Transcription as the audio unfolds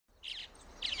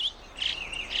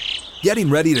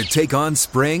Getting ready to take on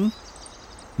spring?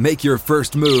 Make your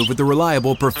first move with the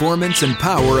reliable performance and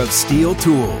power of Steel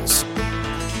tools.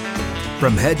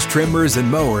 From hedge trimmers and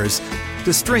mowers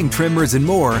to string trimmers and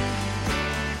more,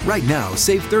 right now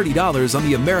save $30 on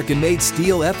the American-made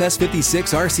Steel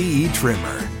FS56 RCE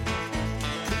trimmer.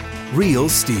 Real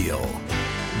Steel.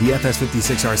 The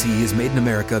FS56 RCE is made in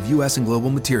America of U.S. and global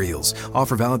materials.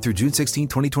 Offer valid through June 16,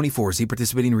 2024. See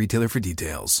participating retailer for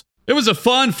details. It was a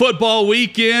fun football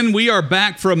weekend. We are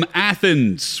back from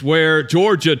Athens, where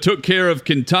Georgia took care of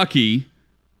Kentucky.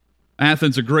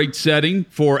 Athens, a great setting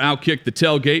for Outkick the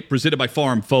Tailgate, presented by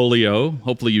Farmfolio.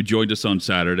 Hopefully you joined us on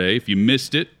Saturday. If you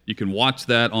missed it, you can watch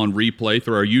that on replay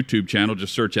through our YouTube channel.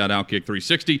 Just search out Outkick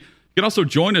 360. You can also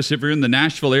join us if you're in the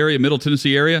Nashville area, Middle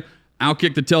Tennessee area.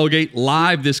 Outkick the Tailgate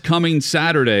live this coming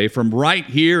Saturday from right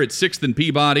here at 6th and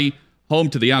Peabody, home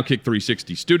to the Outkick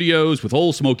 360 studios with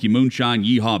Old Smoky Moonshine,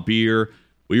 Yeehaw Beer.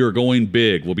 We are going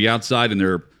big. We'll be outside in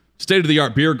their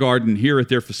state-of-the-art beer garden here at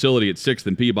their facility at 6th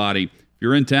and Peabody. If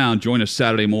you're in town, join us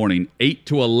Saturday morning, 8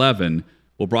 to 11.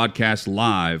 We'll broadcast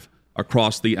live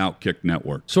across the Outkick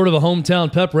network. Sort of a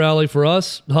hometown pep rally for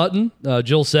us, Hutton.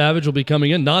 Jill Savage will be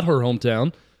coming in, not her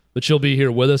hometown, but she'll be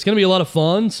here with us. It's going to be a lot of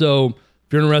fun, so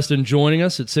if you're interested in joining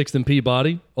us at 6th and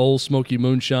Peabody, Old Smoky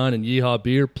Moonshine and Yeehaw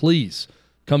Beer, please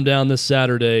come down this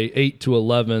Saturday, 8 to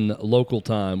 11 local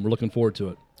time. We're looking forward to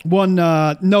it. One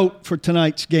note for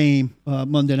tonight's game,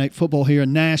 Monday Night Football here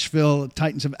in Nashville. The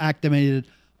Titans have activated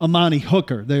Amani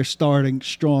Hooker, their starting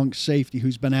strong safety,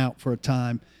 who's been out for a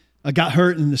time. Got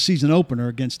hurt in the season opener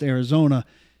against Arizona.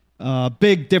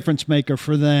 Big difference maker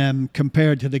for them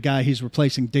compared to the guy he's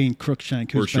replacing, Dane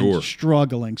Cruikshank, who's been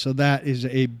struggling. So that is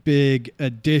a big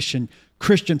addition.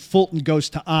 Christian Fulton goes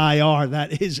to IR.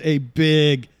 That is a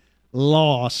big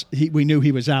loss. We knew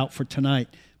he was out for tonight,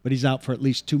 but he's out for at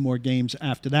least 2 more games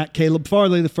after that. Caleb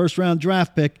Farley, the first-round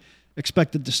draft pick,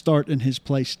 expected to start in his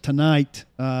place tonight.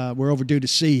 We're overdue to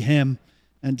see him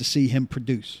and to see him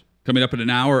produce. Coming up in an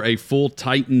hour, a full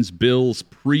Titans-Bills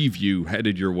preview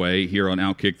headed your way here on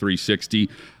Outkick 360.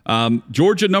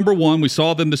 Georgia, number 1. We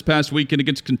saw them this past weekend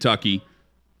against Kentucky.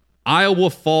 Iowa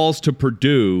falls to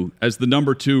Purdue as the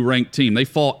number 2 ranked team. They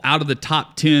fall out of the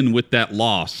top 10 with that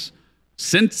loss.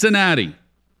 Cincinnati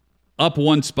up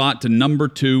 1 spot to number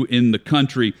 2 in the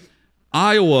country.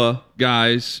 Iowa,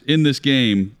 guys, in this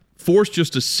game, forced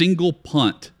just a single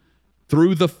punt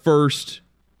through the first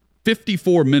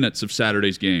 54 minutes of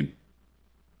Saturday's game.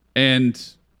 And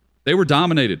they were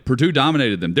dominated. Purdue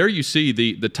dominated them. There you see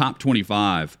the top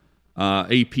 25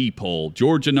 AP poll.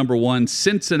 Georgia number 1,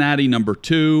 Cincinnati number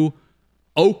 2,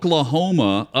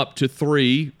 Oklahoma up to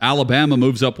 3, Alabama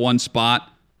moves up 1 spot,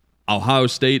 Ohio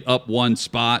State up 1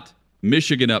 spot,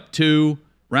 Michigan up 2,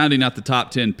 rounding out the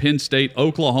top 10, Penn State.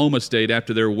 Oklahoma State,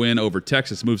 after their win over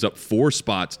Texas, moves up 4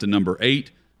 spots to number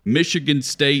 8, Michigan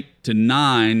State to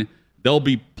 9. They'll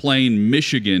be playing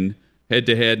Michigan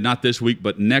head-to-head, not this week,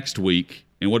 but next week.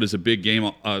 And what is a big game?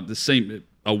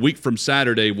 A week from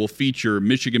Saturday will feature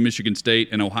Michigan, Michigan State,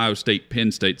 and Ohio State,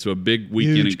 Penn State. So a big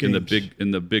weekend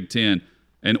in the Big Ten.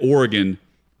 And Oregon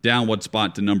down 1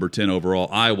 spot to number 10 overall.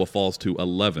 Iowa falls to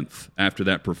 11th after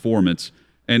that performance.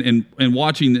 And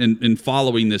watching and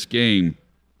following this game,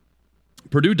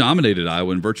 Purdue dominated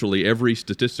Iowa in virtually every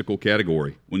statistical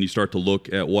category when you start to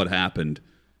look at what happened.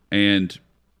 And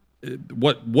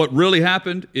what really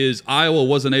happened is Iowa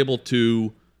wasn't able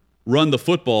to run the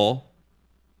football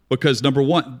because, number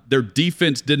 1, their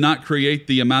defense did not create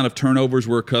the amount of turnovers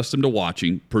we're accustomed to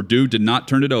watching. Purdue did not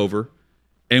turn it over.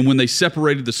 And when they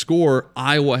separated the score,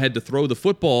 Iowa had to throw the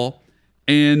football,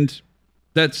 and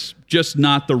that's just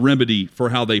not the remedy for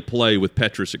how they play with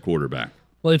Petrus at quarterback.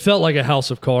 Well, it felt like a house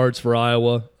of cards for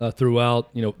Iowa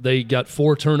throughout. They got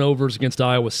 4 turnovers against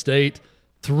Iowa State.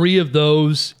 3 of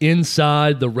those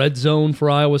inside the red zone for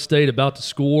Iowa State, about to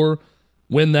score,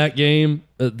 win that game.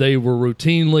 They were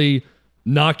routinely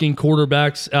knocking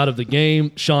quarterbacks out of the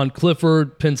game. Sean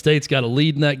Clifford, Penn State's got a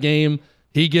lead in that game.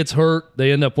 He gets hurt.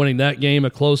 They end up winning that game, a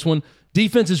close one.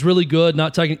 Defense is really good,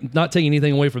 not taking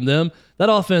anything away from them. That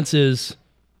offense is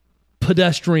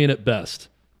pedestrian at best.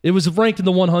 It was ranked in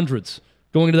the 100s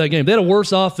going into that game. They had a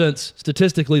worse offense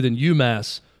statistically than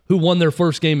UMass, who won their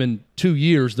first game in 2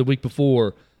 years the week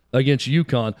before against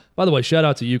UConn. By the way, shout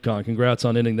out to UConn. Congrats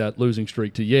on ending that losing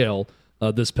streak to Yale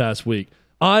this past week.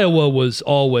 Iowa was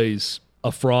always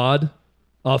a fraud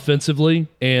offensively,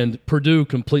 and Purdue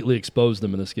completely exposed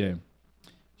them in this game.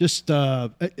 Just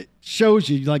it shows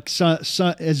you, like,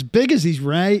 as big as these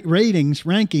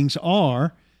rankings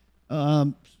are,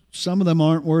 some of them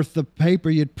aren't worth the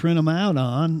paper you'd print them out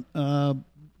on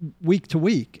week to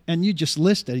week. And you just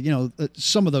listed,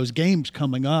 some of those games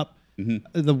coming up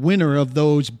The winner of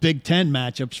those Big Ten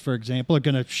matchups, for example, are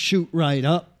going to shoot right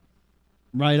up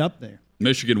there.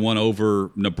 Michigan won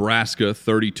over Nebraska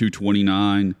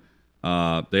 32-29.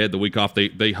 They had the week off.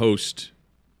 They host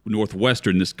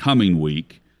Northwestern this coming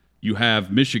week. You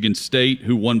have Michigan State,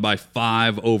 who won by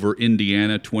 5 over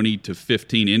Indiana,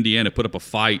 20-15. Indiana put up a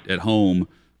fight at home.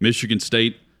 Michigan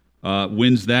State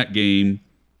wins that game,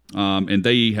 and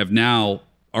they're now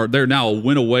a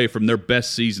win away from their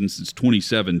best season since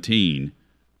 2017.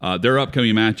 Their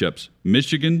upcoming matchups: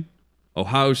 Michigan,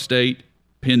 Ohio State,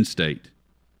 Penn State,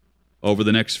 over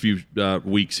the next few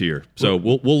weeks here. So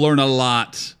we'll learn a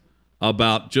lot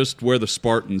about just where the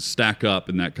Spartans stack up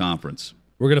in that conference.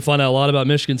 We're going to find out a lot about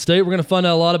Michigan State. We're going to find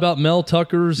out a lot about Mel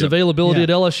Tucker's availability at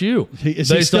LSU. Is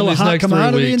he still a hot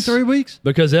commodity in 3 weeks?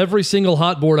 Because every single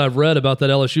hot board I've read about that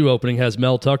LSU opening has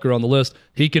Mel Tucker on the list.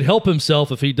 He could help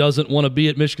himself if he doesn't want to be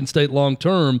at Michigan State long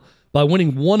term by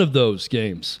winning one of those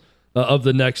games of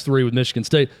the next 3 with Michigan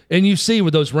State. And you see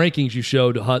with those rankings you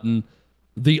showed, Hutton,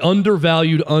 the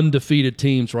undervalued, undefeated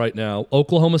teams right now,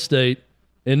 Oklahoma State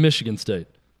and Michigan State.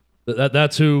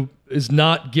 That's who is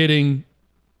not getting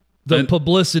the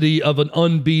publicity of an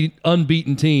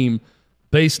unbeaten team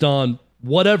based on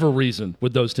whatever reason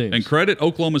with those teams. And credit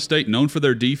Oklahoma State, known for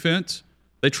their defense.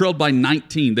 They trailed by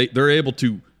 19. They're able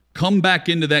to come back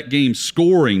into that game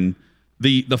scoring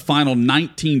the final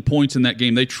 19 points in that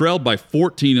game. They trailed by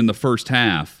 14 in the first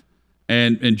half.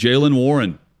 And Jaylen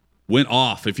Warren went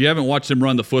off. If you haven't watched him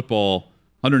run the football,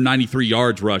 193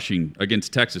 yards rushing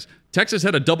against Texas. Texas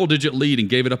had a double-digit lead and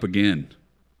gave it up again.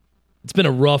 It's been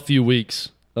a rough few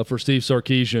weeks for Steve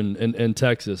Sarkisian and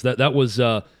Texas. That was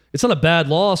it's not a bad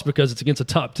loss because it's against a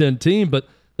top 10 team, but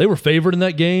they were favored in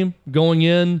that game going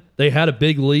in. They had a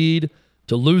big lead.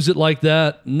 To lose it like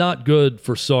that, not good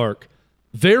for Sark.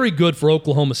 Very good for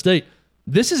Oklahoma State.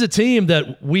 This is a team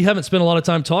that we haven't spent a lot of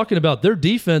time talking about. Their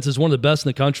defense is one of the best in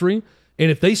the country, and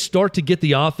if they start to get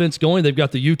the offense going, they've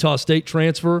got the Utah State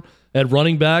transfer at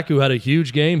running back who had a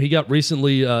huge game. He got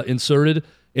recently inserted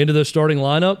into their starting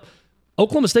lineup.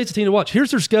 Oklahoma State's a team to watch.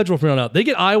 Here's their schedule from now on. They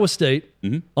get Iowa State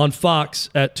on Fox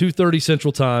at 2:30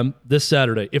 Central Time this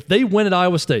Saturday. If they win at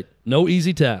Iowa State, no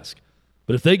easy task.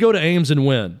 But if they go to Ames and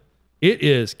win, it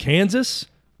is Kansas,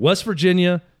 West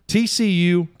Virginia,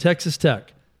 TCU, Texas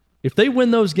Tech. If they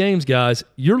win those games, guys,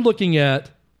 you're looking at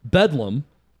Bedlam,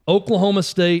 Oklahoma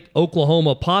State,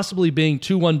 Oklahoma possibly being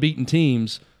 2 unbeaten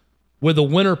teams with a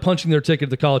winner punching their ticket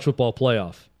to the college football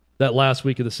playoff that last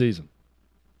week of the season.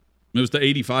 It was the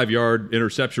 85-yard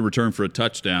interception return for a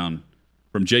touchdown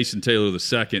from Jason Taylor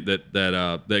II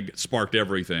that sparked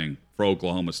everything for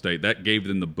Oklahoma State. That gave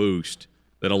them the boost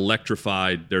that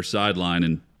electrified their sideline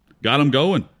and got them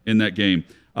going in that game.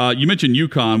 You mentioned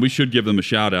UConn. We should give them a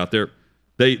shout-out.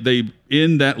 They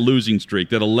end that losing streak,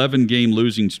 that 11-game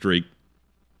losing streak.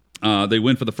 They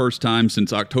win for the first time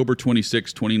since October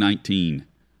 26, 2019,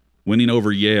 winning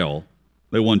over Yale.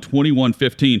 They won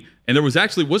 21-15. And there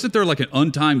wasn't there like an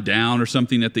untimed down or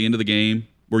something at the end of the game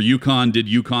where UConn did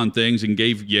UConn things and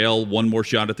gave Yale one more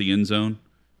shot at the end zone?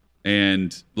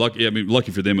 And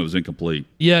lucky for them, it was incomplete.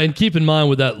 Yeah, and keep in mind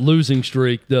with that losing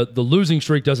streak, the losing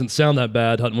streak doesn't sound that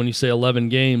bad, Hutton, when you say 11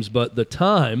 games, but the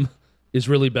time is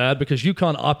really bad because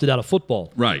UConn opted out of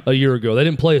football a year ago. They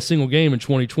didn't play a single game in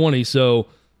 2020, so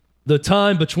the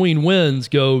time between wins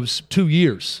goes 2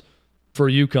 years for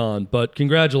UConn. But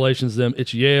congratulations to them.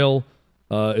 It's Yale.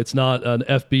 It's not an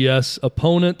FBS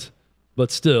opponent,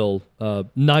 but still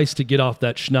nice to get off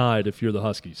that schneid if you're the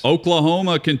Huskies.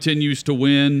 Oklahoma continues to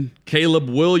win. Caleb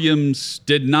Williams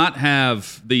did not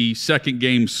have the second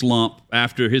game slump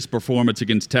after his performance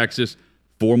against Texas.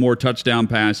 4 more touchdown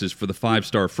passes for the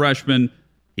 5-star freshman.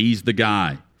 He's the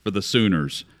guy for the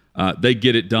Sooners. They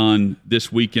get it done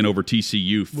this weekend over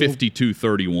TCU,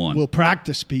 52-31. Will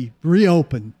practice be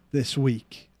reopened this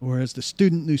week? Or has the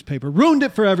student newspaper ruined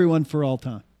it for everyone for all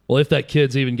time? Well, if that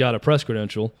kid's even got a press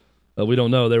credential, we don't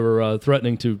know. They were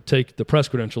threatening to take the press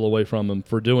credential away from him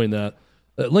for doing that.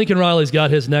 Lincoln Riley's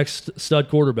got his next stud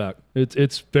quarterback.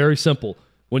 It's very simple.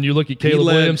 When you look at Caleb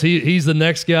Williams, he's the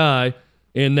next guy,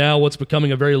 and now what's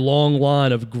becoming a very long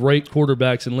line of great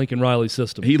quarterbacks in Lincoln Riley's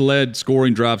system. He led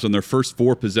scoring drives on their first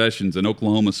 4 possessions, and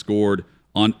Oklahoma scored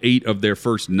on 8 of their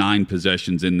first 9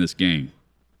 possessions in this game.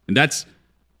 And that's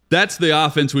the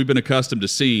offense we've been accustomed to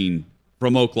seeing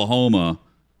from Oklahoma,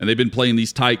 and they've been playing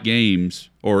these tight games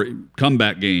or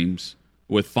comeback games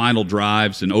with final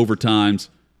drives and overtimes.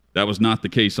 That was not the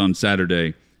case on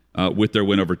Saturday with their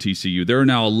win over TCU. There are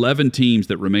now 11 teams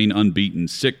that remain unbeaten,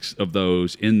 6 of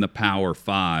those in the Power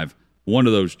 5. One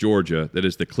of those, Georgia, that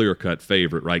is the clear-cut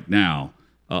favorite right now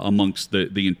amongst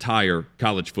the entire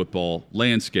college football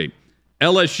landscape.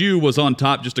 LSU was on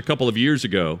top just a couple of years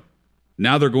ago.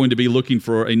 Now they're going to be looking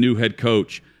for a new head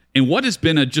coach. And what has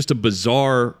been just a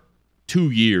bizarre 2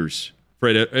 years for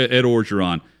Ed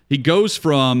Orgeron. He goes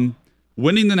from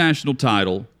winning the national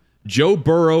title, Joe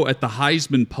Burrow at the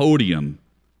Heisman podium,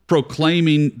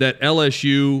 proclaiming that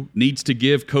LSU needs to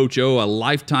give Coach O a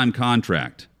lifetime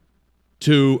contract,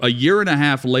 to a year and a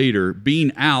half later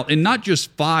being out, and not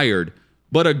just fired,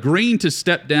 but agreeing to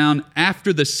step down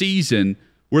after the season,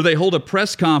 where they hold a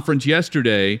press conference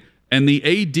yesterday and the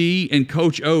AD and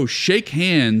Coach O shake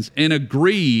hands and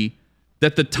agree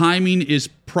that the timing is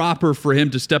proper for him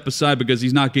to step aside because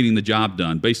he's not getting the job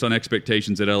done based on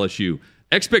expectations at LSU.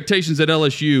 Expectations at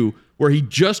LSU where he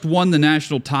just won the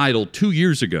national title 2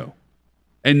 years ago.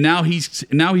 And now he's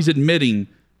admitting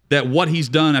that what he's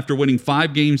done after winning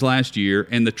 5 games last year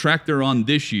and the track they're on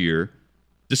this year,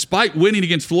 despite winning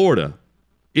against Florida,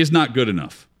 is not good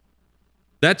enough.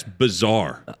 That's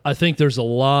bizarre. I think there's a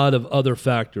lot of other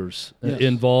factors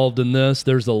involved in this.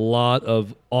 There's a lot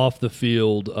of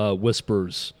off-the-field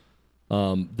whispers.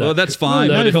 That's fine.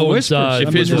 That coincide.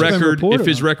 If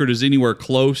his record is anywhere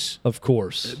close, of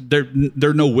course, there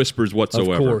are no whispers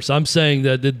whatsoever. Of course, I'm saying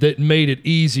that made it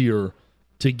easier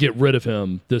to get rid of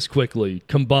him this quickly,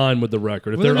 combined with the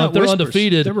record. If they're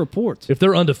undefeated, they're reports. If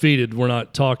they're undefeated, we're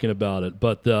not talking about it.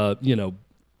 But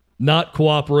not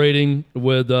cooperating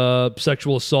with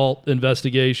sexual assault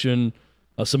investigation,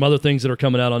 some other things that are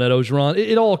coming out on Ed Orgeron,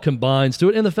 it all combines to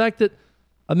it. And the fact that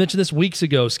I mentioned this weeks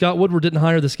ago, Scott Woodward didn't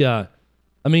hire this guy.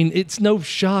 I mean, it's no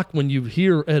shock when you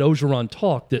hear Ed Orgeron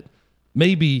talk that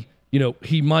maybe,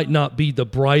 he might not be the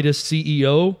brightest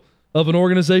CEO of an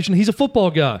organization. He's a football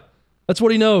guy. That's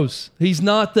what he knows. He's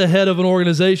not the head of an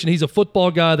organization. He's a football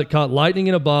guy that caught lightning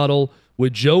in a bottle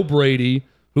with Joe Brady,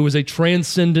 who is a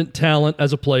transcendent talent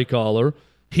as a play caller.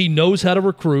 He knows how to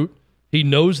recruit. He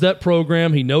knows that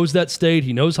program. He knows that state.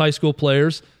 He knows high school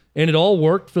players. And it all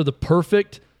worked for the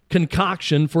perfect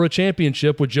concoction for a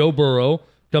championship with Joe Burrow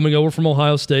coming over from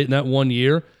Ohio State in that 1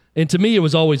 year. And to me, it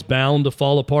was always bound to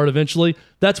fall apart eventually.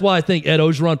 That's why I think Ed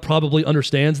Orgeron probably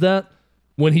understands that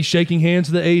when he's shaking hands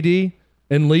with the AD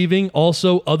and leaving.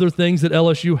 Also, other things that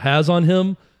LSU has on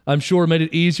him, I'm sure made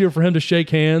it easier for him to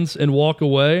shake hands and walk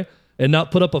away and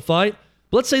not put up a fight.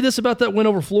 But let's say this about that win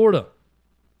over Florida.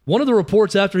 One of the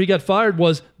reports after he got fired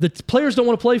was the players don't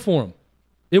want to play for him.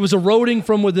 It was eroding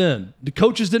from within. The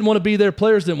coaches didn't want to be there.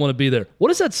 Players didn't want to be there. What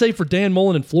does that say for Dan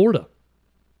Mullen in Florida?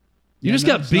 You just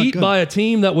got beat by a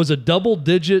team that was a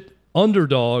double-digit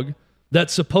underdog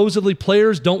that supposedly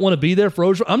players don't want to be there for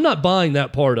Orgeron. I'm not buying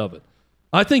that part of it.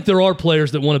 I think there are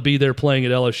players that want to be there playing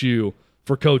at LSU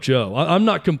for Coach O. I'm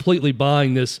not completely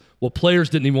buying this. Well,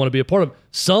 players didn't even want to be a part of it.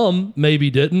 Some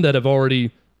maybe didn't that have already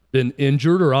been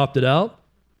injured or opted out,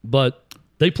 but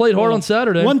they played hard on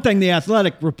Saturday. One thing The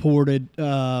Athletic reported,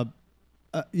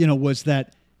 was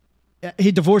that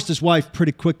he divorced his wife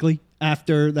pretty quickly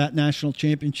after that national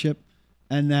championship,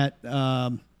 and that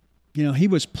he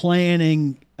was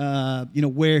planning,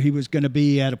 where he was going to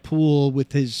be at a pool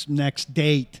with his next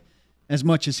date, as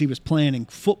much as he was planning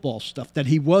football stuff. That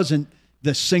he wasn't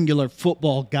the singular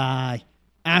football guy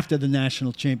after the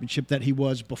national championship that he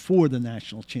was before the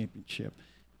national championship.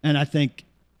 And I think,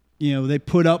 they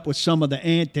put up with some of the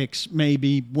antics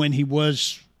maybe when he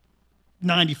was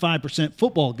 95%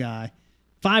 football guy,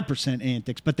 5%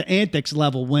 antics, but the antics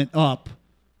level went up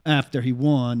after he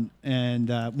won. And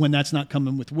when that's not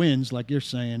coming with wins, like you're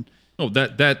saying. Oh,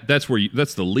 that's where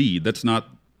that's the lead. That's not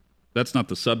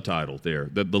the subtitle there.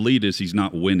 The lead is he's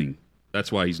not winning.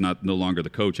 That's why he's no longer the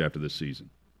coach after this season.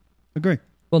 Agree.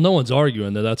 Well, no one's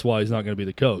arguing that that's why he's not going to be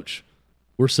the coach.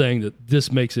 We're saying that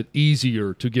this makes it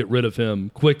easier to get rid of him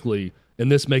quickly,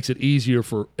 and this makes it easier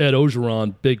for Ed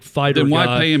Orgeron, big fighter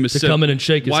guy, to come in and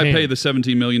shake his hand. Why pay the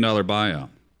 $17 million buyout?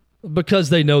 Because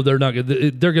they know they're going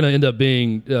to end up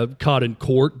being caught in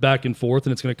court back and forth,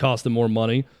 and it's going to cost them more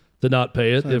money to not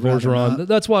pay it. If Orgeron,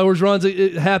 that's why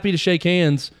Orgeron's happy to shake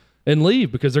hands and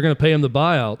leave, because they're going to pay him the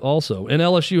buyout also. And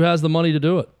LSU has the money to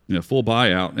do it. Yeah, full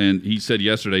buyout. And he said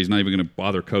yesterday he's not even going to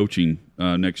bother coaching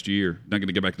next year. Not going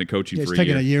to get back into coaching for a year. He's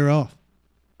taking a year off.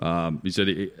 He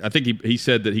said, I think he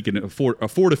said that he can afford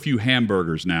a few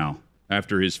hamburgers now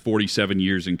after his 47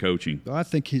 years in coaching. I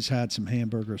think he's had some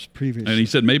hamburgers previously. And he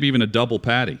said maybe even a double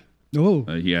patty. Oh.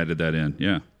 He added that in,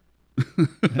 yeah.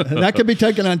 That could be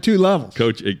taken on two levels.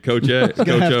 Coach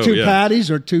have two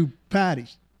patties or two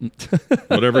patties.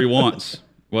 Whatever he wants.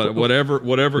 Whatever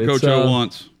Coach O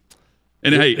wants.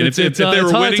 And hey, if they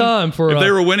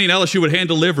were winning, LSU would hand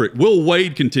deliver it. Will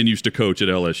Wade continues to coach at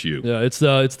LSU. Yeah, it's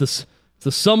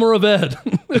the summer of Ed.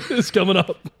 is coming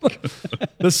up.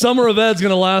 The summer of Ed's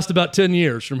going to last about 10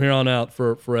 years from here on out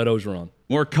for Ed Ogeron.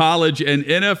 More college and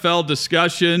NFL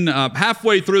discussion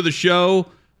halfway through the show,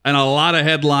 and a lot of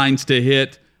headlines to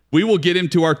hit. We will get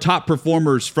into our top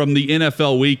performers from the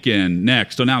NFL weekend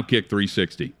next on Outkick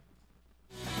 360.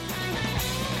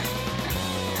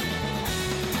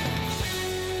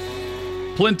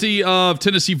 Plenty of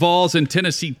Tennessee Vols and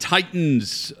Tennessee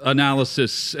Titans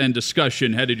analysis and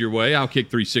discussion headed your way.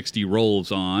 Outkick 360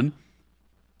 rolls on.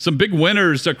 Some big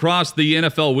winners across the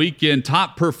NFL weekend.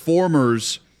 Top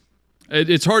performers.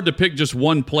 It's hard to pick just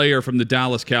one player from the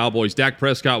Dallas Cowboys. Dak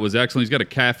Prescott was excellent. He's got a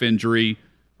calf injury,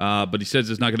 but he says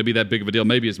it's not going to be that big of a deal.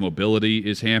 Maybe his mobility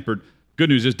is hampered. Good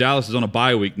news is Dallas is on a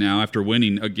bye week now after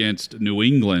winning against New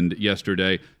England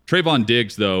yesterday. Trayvon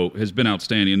Diggs, though, has been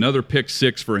outstanding. Another pick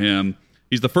six for him.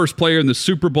 He's the first player in the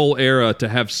Super Bowl era to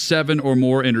have 7 or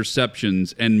more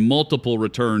interceptions and multiple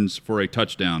returns for a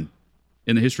touchdown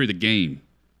in the history of the game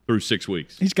through 6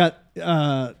 weeks. He's got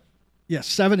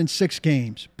 7 in 6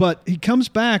 games. But he comes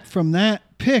back from that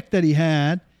pick that he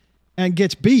had and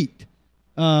gets beat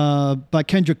by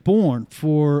Kendrick Bourne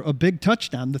for a big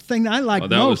touchdown. The thing that I like that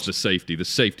most was the safety. The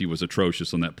safety was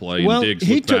atrocious on that play. Well,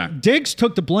 and Diggs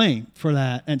took the blame for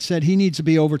that and said he needs to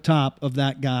be over top of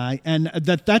that guy. And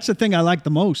that's the thing I like the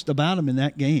most about him in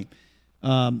that game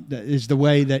is the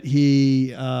way that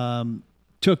he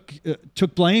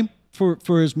took blame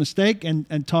for his mistake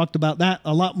and talked about that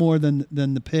a lot more than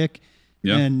the pick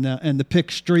and the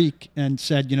pick streak, and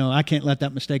said, I can't let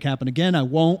that mistake happen again. I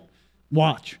won't.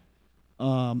 Watch.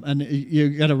 And you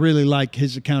got to really like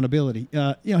his accountability.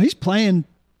 He's playing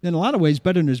in a lot of ways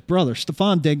better than his brother,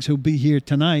 Stephon Diggs, who'll be here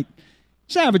tonight.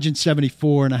 He's averaging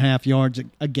 74.5 yards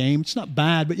a game. It's not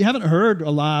bad, but you haven't heard a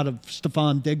lot of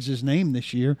Stephon Diggs' name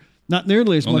this year. Not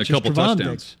nearly as much as Trayvon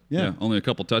Diggs. Yeah, only a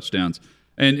couple touchdowns.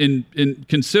 And in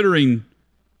considering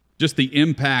just the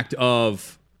impact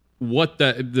of what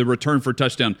the return for a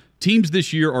touchdown, teams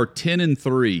this year are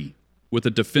 10-3 with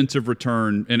a defensive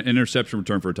return and interception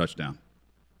return for a touchdown.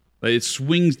 It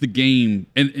swings the game,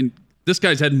 and this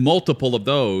guy's had multiple of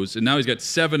those, and now he's got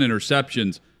 7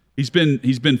 interceptions. He's been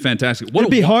fantastic.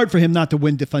 It'd be hard for him not to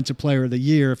win Defensive Player of the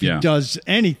Year if he does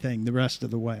anything the rest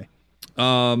of the way.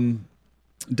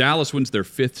 Dallas wins their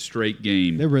 5th straight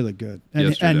game. They're really good,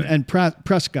 and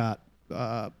Prescott.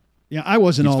 I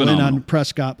wasn't all phenomenal in on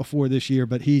Prescott before this year,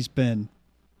 but he's been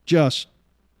just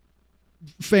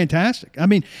fantastic. I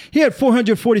mean, he had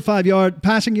 445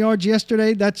 passing yards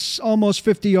yesterday. That's almost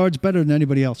 50 yards better than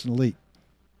anybody else in the league.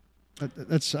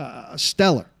 That's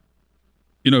stellar.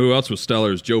 You know who else was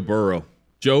stellar is Joe Burrow.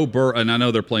 And I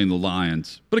know they're playing the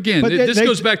Lions. But again, this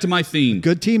goes back to my theme.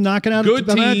 Good team knocking out good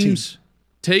a bad teams.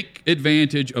 Take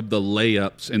advantage of the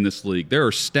layups in this league. There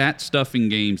are stat-stuffing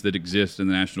games that exist in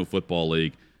the National Football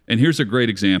League. And here's a great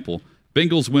example.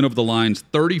 Bengals win over the Lions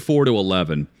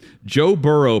 34-11. Joe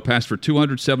Burrow passed for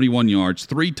 271 yards,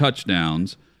 3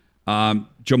 touchdowns.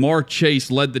 Jamar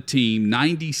Chase led the team,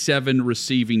 97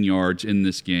 receiving yards in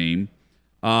this game.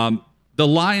 The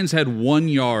Lions had 1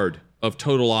 yard of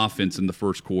total offense in the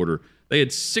first quarter. They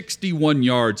had 61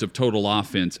 yards of total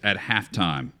offense at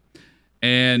halftime.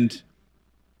 And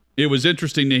it was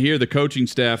interesting to hear the coaching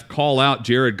staff call out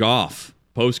Jared Goff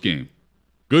postgame.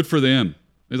 Good for them.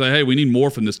 He's like, hey, we need more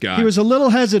from this guy. He was a little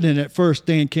hesitant at first,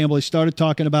 Dan Campbell. He started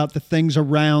talking about the things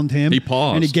around him. He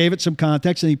paused. And he gave it some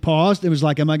context, and he paused. It was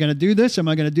like, am I going to do this? Am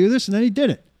I going to do this? And then he did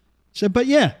it. He said, but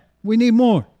yeah, we need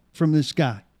more from this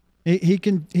guy. He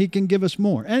can give us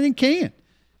more. And he can,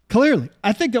 clearly.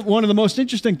 I think that one of the most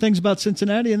interesting things about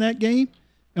Cincinnati in that game,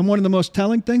 and one of the most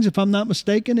telling things, if I'm not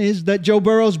mistaken, is that Joe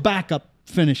Burrow's backup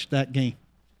finished that game.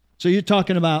 So you're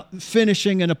talking about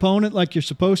finishing an opponent like you're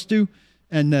supposed to.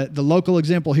 And the local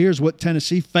example here is what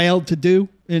Tennessee failed to do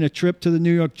in a trip to the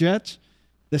New York Jets.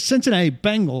 The Cincinnati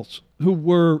Bengals, who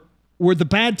were the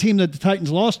bad team that the Titans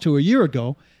lost to a year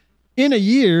ago, in a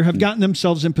year have gotten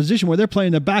themselves in position where they're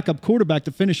playing their backup quarterback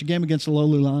to finish a game against the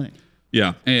lowly Lions.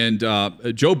 Yeah, and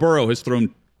Joe Burrow has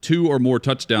thrown 2 or more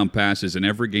touchdown passes in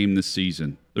every game this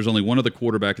season. There's only one other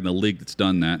quarterback in the league that's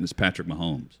done that, and it's Patrick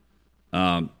Mahomes.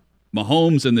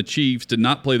 Mahomes and the Chiefs did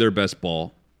not play their best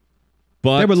ball.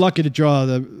 But they were lucky to draw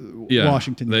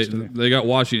Washington yesterday. They got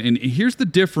Washington. And here's the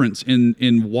difference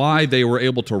in why they were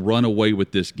able to run away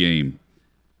with this game.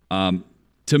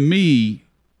 To me,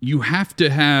 you have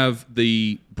to have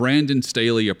the Brandon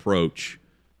Staley approach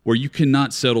where you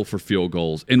cannot settle for field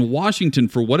goals. In Washington,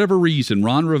 for whatever reason,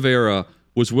 Ron Rivera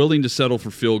was willing to settle for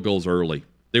field goals early.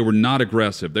 They were not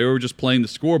aggressive. They were just playing the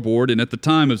scoreboard, and at the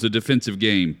time it was a defensive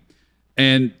game.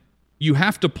 And you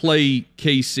have to play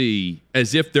KC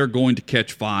as if they're going to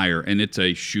catch fire and it's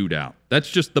a shootout. That's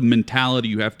just the mentality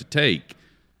you have to take.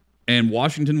 And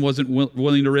Washington wasn't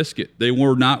willing to risk it. They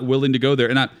were not willing to go there.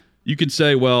 And you could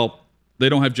say, well, they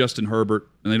don't have Justin Herbert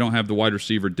and they don't have the wide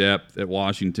receiver depth at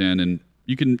Washington. And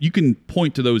you can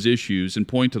point to those issues and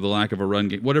point to the lack of a run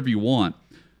game, whatever you want.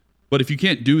 But if you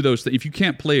can't do those things, if you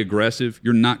can't play aggressive,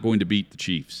 you're not going to beat the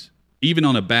Chiefs. Even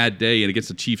on a bad day and against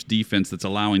the Chiefs defense that's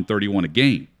allowing 31 a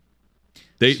game.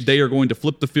 They are going to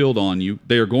flip the field on you.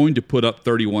 They are going to put up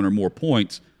 31 or more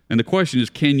points. And the question is,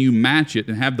 can you match it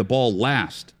and have the ball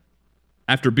last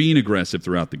after being aggressive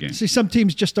throughout the game? See, some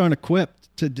teams just aren't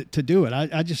equipped to do it.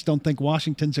 I just don't think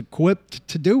Washington's equipped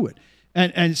to do it.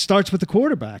 And it starts with the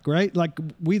quarterback, right? Like,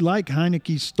 we like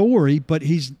Heineke's story, but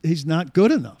he's not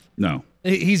good enough. No.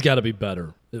 He's got to be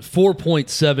better.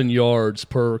 4.7 yards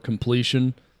per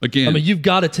completion. Again, I mean, you've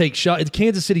got to take shots.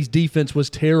 Kansas City's defense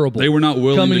was terrible. They were not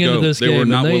willing coming to go. Into this they game, were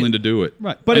not willing to do it.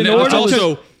 Right. But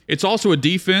it's also a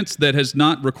defense that has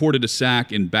not recorded a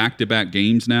sack in back-to-back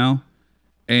games now,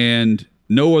 and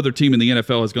no other team in the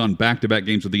NFL has gone back-to-back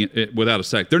games without a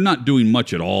sack. They're not doing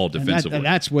much at all defensively. And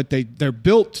that's what they're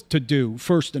built to do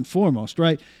first and foremost,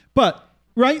 right? But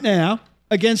right now,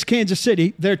 against Kansas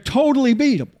City, they're totally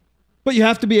beatable. But you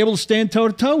have to be able to stand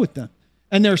toe-to-toe with them.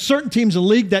 And there are certain teams in the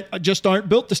league that just aren't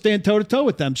built to stand toe-to-toe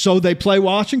with them. So they play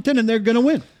Washington, and they're going to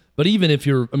win. But even if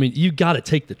you got to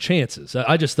take the chances.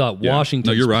 I just thought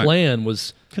Washington's plan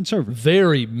was conservative,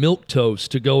 very milquetoast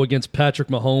to go against Patrick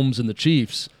Mahomes and the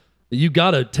Chiefs. You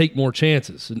got to take more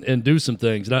chances and do some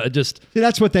things. And see,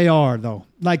 that's what they are, though.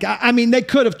 Like, I mean, they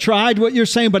could have tried what you're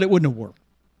saying, but it wouldn't have worked.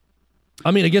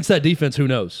 I mean, against that defense, who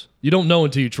knows? You don't know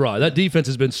until you try. That defense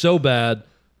has been so bad.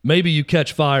 Maybe you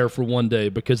catch fire for one day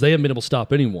because they haven't been able to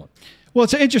stop anyone. Well,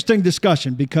 it's an interesting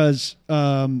discussion because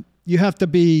you have to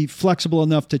be flexible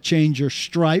enough to change your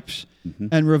stripes. Mm-hmm.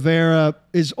 And Rivera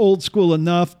is old school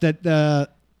enough that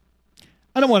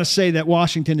I don't want to say that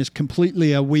Washington is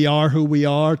completely a we are who we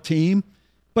are team,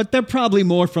 but they're probably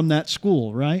more from that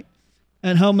school, right?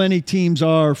 And how many teams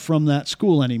are from that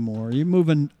school anymore? You're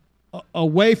moving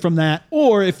away from that,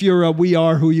 or if you're a we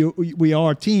are who we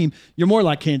are team, you're more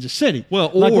like Kansas City.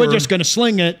 Well, like we're just going to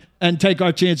sling it and take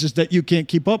our chances that you can't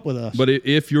keep up with us. But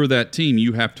if you're that team,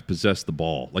 you have to possess the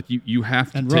ball. Like you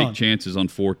have to take chances on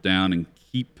fourth down and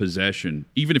keep possession,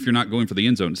 even if you're not going for the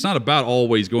end zone. It's not about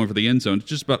always going for the end zone. It's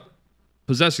just about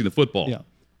possessing the football. Yeah.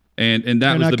 And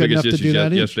that was the biggest issue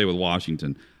yesterday with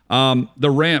Washington.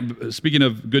 Speaking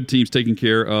of good teams taking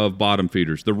care of bottom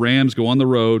feeders, the Rams go on the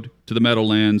road to the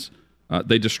Meadowlands.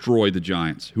 They destroy the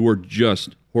Giants, who are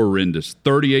just horrendous.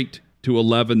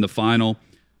 38-11 the final.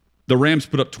 The Rams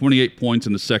put up 28 points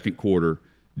in the second quarter.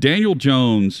 Daniel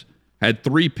Jones had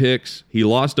 3 picks. He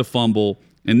lost a fumble.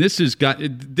 And this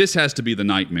has to be the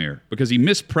nightmare because he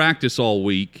missed practice all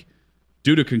week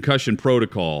due to concussion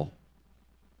protocol.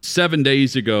 7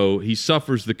 days ago, he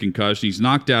suffers the concussion. He's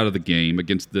knocked out of the game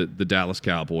against the Dallas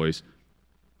Cowboys.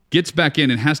 Gets back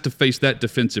in and has to face that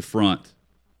defensive front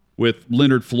with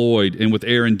Leonard Floyd and with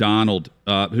Aaron Donald,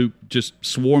 who just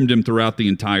swarmed him throughout the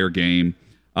entire game.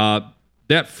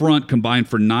 That front combined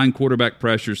for 9 quarterback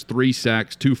pressures, 3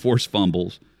 sacks, 2 forced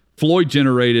fumbles. Floyd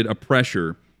generated a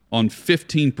pressure on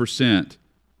 15%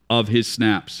 of his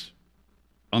snaps,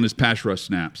 on his pass rush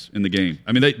snaps in the game.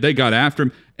 I mean, they got after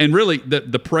him. And really,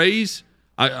 the praise,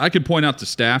 I could point out to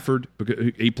Stafford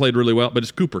because he played really well, but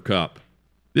it's Cooper Kupp.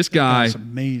 This guy, that's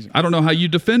amazing. I don't know how you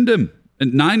defend him.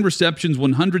 And 9 receptions,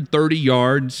 130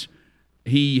 yards.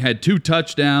 He had 2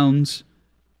 touchdowns.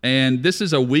 And this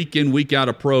is a week-in, week-out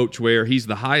approach where he's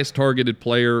the highest targeted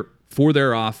player for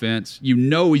their offense. You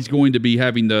know he's going to be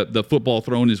having the football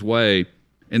thrown his way.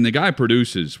 And the guy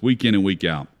produces week in and week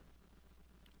out.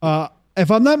 If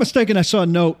I'm not mistaken, I saw a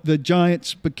note. The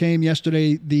Giants became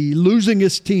yesterday the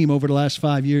losingest team over the last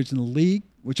 5 years in the league,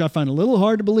 which I find a little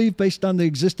hard to believe based on the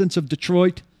existence of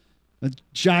Detroit.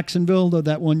 Jacksonville, though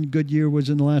that one good year was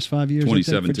in the last 5 years,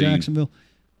 2017 for Jacksonville.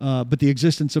 But the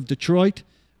existence of Detroit.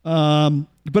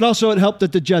 But also it helped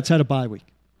that the Jets had a bye week.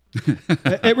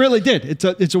 It really did.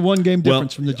 It's a one-game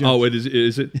difference from the Jets. Oh,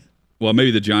 is it? Well,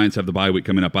 maybe the Giants have the bye week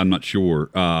coming up. I'm not sure.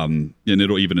 And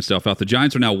it'll even itself out. The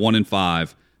Giants are now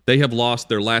 1-5. They have lost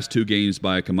their last 2 games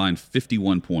by a combined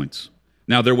 51 points.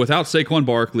 Now, they're without Saquon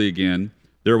Barkley again.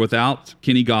 They're without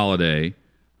Kenny Golladay.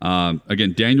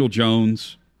 Again, Daniel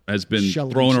Jones has been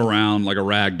thrown around like a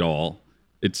rag doll.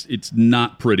 It's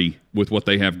not pretty with what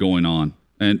they have going on.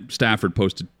 And Stafford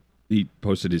posted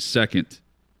his second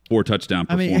 4-touchdown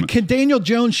performance. I mean, can Daniel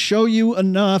Jones show you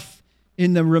enough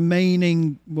in the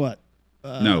remaining,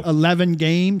 11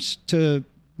 games to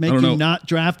make don't you know. not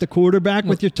draft a quarterback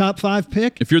with your top 5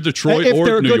 pick? If you're Detroit if or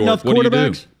they're New good York, enough what do you do?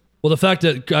 quarterbacks? Well, the fact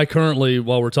that I currently,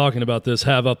 while we're talking about this,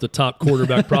 have up the top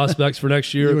quarterback prospects for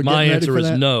next You year, were my getting ready answer for is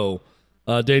that? no.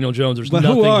 Daniel Jones, there's But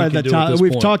nothing who are he can the do at top? this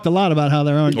We've point. talked a lot about how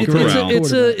there aren't Well, great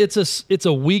quarterbacks. It's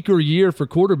a weaker year for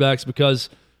quarterbacks because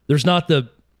there's not the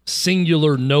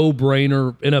singular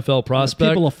no-brainer NFL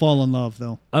prospect. People will fall in love,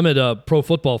 though. I'm at Pro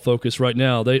Football Focus right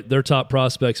now. Their top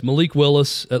prospects: Malik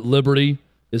Willis at Liberty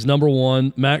is number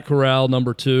 1, Matt Corral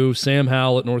number 2, Sam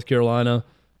Howell at North Carolina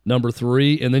number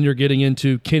 3, and then you're getting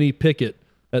into Kenny Pickett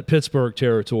at Pittsburgh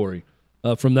territory.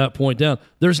 From that point down,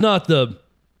 there's not the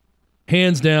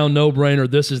hands down no-brainer.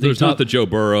 This is the There's top. not the Joe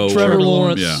Burrow. Trevor or,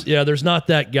 Lawrence. Yeah, there's not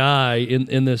that guy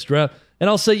in this draft. And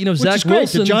I'll say, Which Zach is great.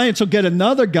 Wilson. The Giants will get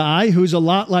another guy who's a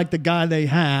lot like the guy they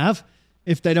have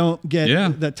if they don't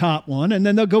get the top one, and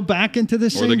then they'll go back into the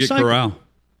same Or they get cycle. Corral.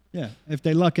 Yeah, if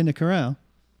they luck into Corral.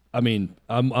 I mean,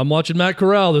 I'm watching Matt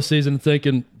Corral this season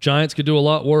thinking Giants could do a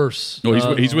lot worse. No,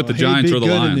 he's with the Giants He'd or be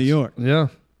the good Lions. in New York. Yeah.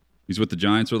 He's with the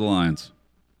Giants or the Lions.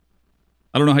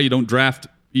 I don't know how you don't draft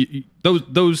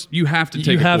those. You have to take.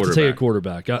 You have a to take a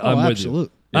quarterback. I'm with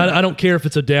absolutely. you. I don't care if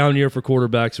it's a down year for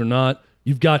quarterbacks or not.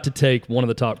 You've got to take one of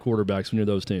the top quarterbacks when you're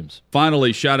those teams.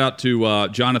 Finally, shout out to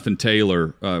Jonathan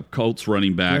Taylor, Colts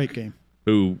running back, Great game,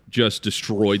 who just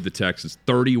destroyed the Texans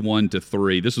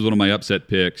 31-3. This was one of my upset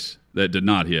picks that did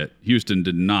not hit. Houston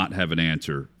did not have an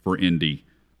answer for Indy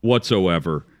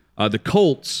whatsoever. The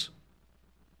Colts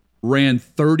ran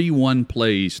 31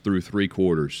 plays through 3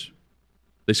 quarters.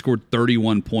 They scored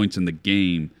 31 points in the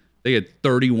game. They had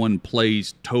 31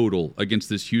 plays total against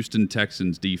this Houston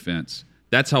Texans defense.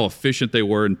 That's how efficient they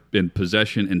were in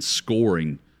possession and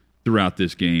scoring throughout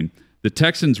this game. The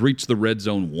Texans reached the red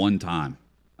zone 1 time.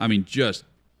 I mean, just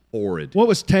horrid. What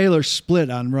was Taylor's split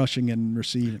on rushing and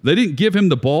receiving? They didn't give him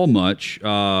the ball much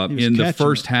in the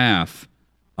first half,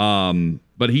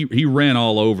 but he ran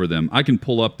all over them. I can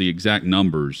pull up the exact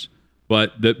numbers,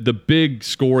 but the big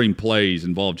scoring plays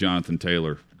involved Jonathan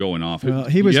Taylor going off.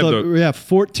 He was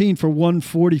 14 for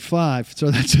 145, so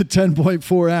that's a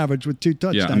 10.4 average with 2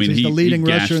 touchdowns. Yeah, I mean, He's the leading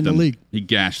rusher in the league. He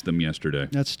gashed them yesterday.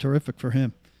 That's terrific for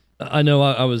him. I know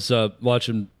I was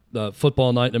watching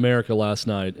Football Night in America last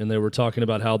night, and they were talking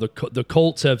about how the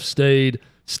Colts have stayed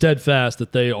steadfast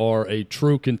that they are a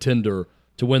true contender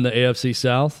to win the AFC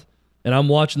South. And I'm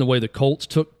watching the way the Colts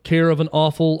took care of an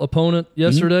awful opponent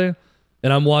yesterday,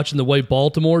 and I'm watching the way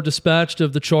Baltimore dispatched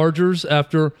of the Chargers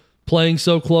after playing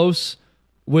so close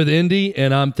with Indy,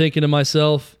 and I'm thinking to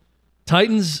myself,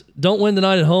 Titans don't win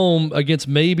tonight at home against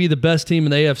maybe the best team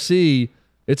in the AFC.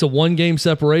 It's a 1-game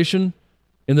separation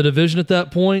in the division at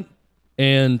that point,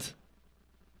 and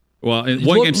well, in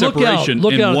 1-game separation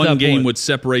look in out at one that game point. would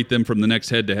separate them from the next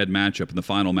head-to-head matchup and the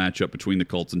final matchup between the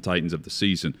Colts and Titans of the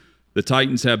season. The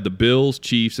Titans have the Bills,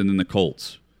 Chiefs, and then the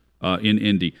Colts in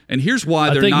Indy. And here's why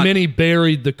I they're think not. many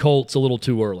buried the Colts a little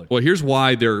too early. Well, here's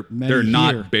why they're Many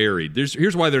not here. buried.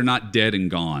 Here's why they're not dead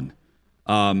and gone.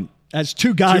 As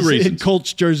 2 guys in reasons.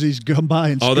 Colts jerseys come by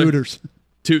in scooters.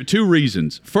 Two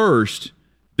reasons. First,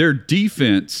 their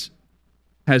defense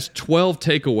has 12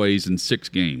 takeaways in 6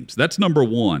 games. That's number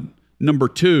 1. Number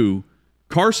 2,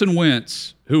 Carson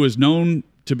Wentz, who is known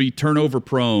to be turnover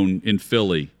prone in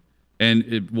Philly, and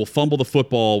it will fumble the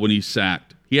football when he's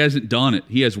sacked. He hasn't done it.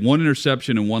 He has 1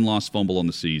 interception and 1 lost fumble on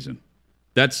the season.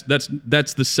 That's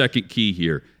the second key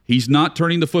here. He's not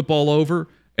turning the football over,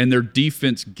 and their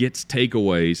defense gets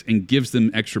takeaways and gives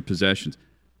them extra possessions.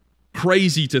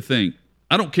 Crazy to think.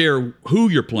 I don't care who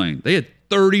you're playing. They had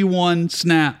 31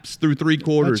 snaps through 3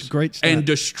 quarters That's a great stat. and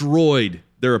destroyed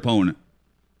their opponent.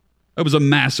 That was a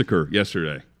massacre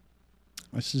yesterday.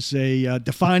 This is a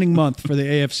defining month for the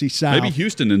AFC South. Maybe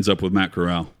Houston ends up with Matt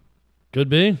Corral. Could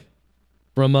be.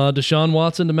 From Deshaun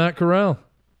Watson to Matt Corral.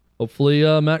 Hopefully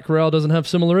Matt Corral doesn't have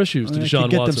similar issues to They Deshaun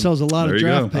could get Watson. themselves a lot There of you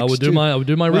draft go. picks. I would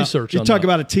do my research You on talk that.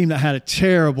 about a team that had a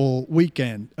terrible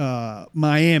weekend.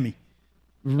 Miami,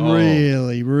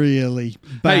 really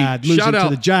bad, losing shout to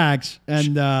out- the Jags,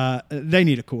 and they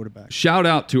need a quarterback. Shout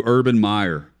out to Urban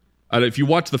Meyer. If you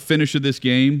watch the finish of this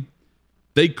game,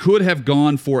 they could have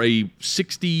gone for a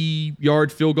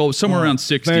 60-yard field goal, somewhere around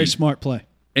 60. Very smart play.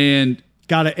 And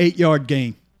Got an 8-yard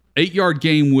gain. 8-yard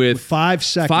game with 5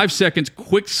 seconds. 5 seconds,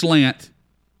 quick slant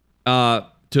to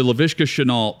Laviska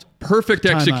Shenault. Perfect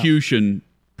execution.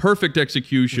 Perfect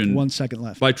execution 1 second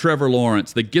left. by Trevor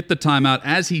Lawrence. They get the timeout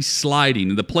as he's sliding,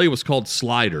 and the play was called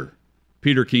Slider.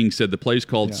 Peter King said the play's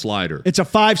called Slider. It's a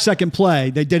 5-second play.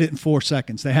 They did it in 4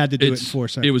 seconds. They had to do it in 4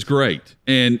 seconds. It was great,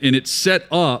 and it set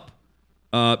up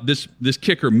this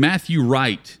kicker Matthew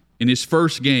Wright in his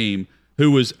first game,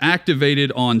 who was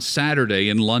activated on Saturday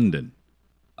in London.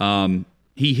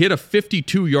 he hit a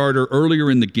 52-yarder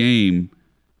earlier in the game,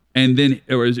 and then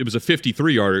it was a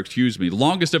 53-yarder, excuse me,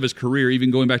 longest of his career,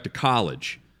 even going back to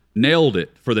college. Nailed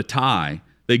it for the tie.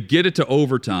 They get it to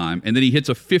overtime, and then he hits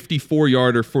a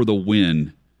 54-yarder for the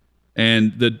win.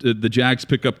 And the Jags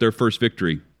pick up their first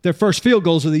victory. Their first field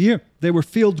goals of the year. They were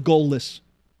field goalless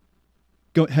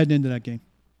heading into that game.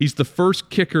 He's the first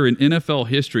kicker in NFL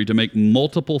history to make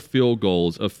multiple field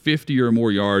goals of 50 or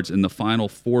more yards in the final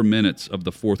 4 minutes of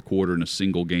the fourth quarter in a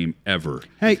single game ever.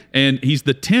 Hey. And he's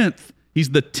the 10th.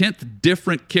 He's the 10th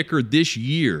different kicker this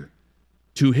year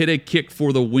to hit a kick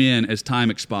for the win as time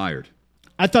expired.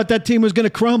 I thought that team was going to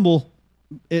crumble.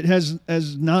 It has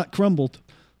not crumbled.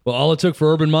 Well, all it took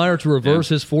for Urban Meyer to reverse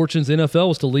his fortunes in the NFL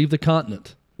was to leave the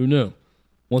continent. Who knew?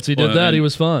 Once he did that, he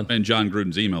was fine. And John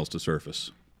Gruden's emails to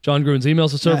surface. John Gruden's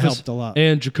emails to surface. That helped a lot.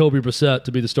 And Jacoby Brissett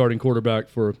to be the starting quarterback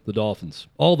for the Dolphins.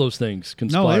 All those things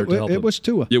conspired to help him. It was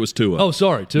Tua. It was Tua. Oh,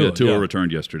 sorry, Tua. Yeah, Tua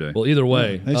returned yesterday. Well, either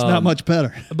way. It's not much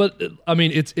better. But, I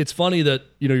mean, it's funny that,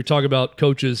 you're talking about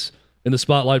coaches in the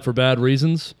spotlight for bad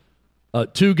reasons.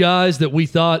 Two guys that we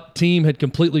thought team had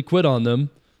completely quit on them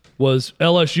was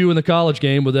LSU in the college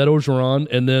game with Ed Orgeron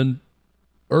and then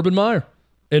Urban Meyer.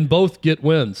 And both get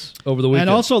wins over the weekend. And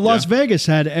also Las Vegas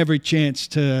had every chance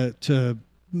to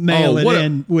mail it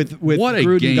in with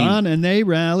Gruden gone, and they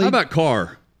rallied. How about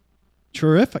Carr?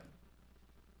 Terrific.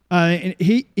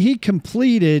 He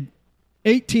completed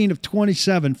 18 of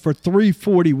 27 for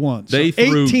 341. They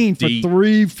threw 18 deep. for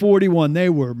 341. They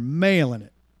were mailing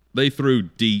it. They threw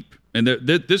deep. And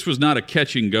this was not a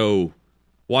catch and go.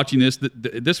 Watching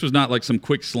this was not like some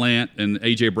quick slant and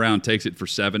A.J. Brown takes it for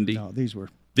 70. No, this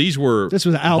was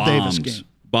an Al Davis game.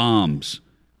 Bombs.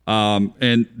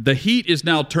 And the heat is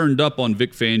now turned up on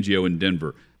Vic Fangio in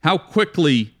Denver. How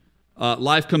quickly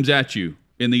life comes at you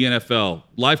in the NFL.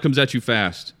 Life comes at you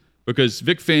fast because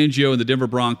Vic Fangio and the Denver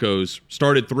Broncos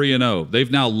started 3-0.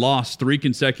 They've now lost 3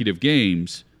 consecutive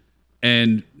games,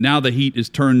 and now the heat is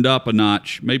turned up a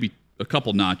notch, maybe a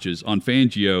couple notches on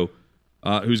Fangio,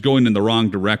 who's going in the wrong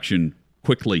direction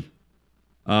quickly.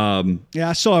 Yeah,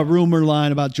 I saw a rumor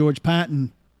line about George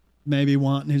Patton maybe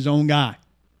wanting his own guy.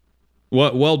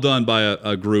 Well done by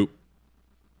a group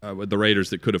with the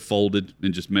Raiders that could have folded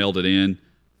and just mailed it in.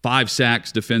 5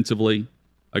 sacks defensively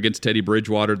against Teddy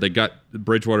Bridgewater. They got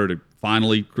Bridgewater to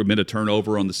finally commit a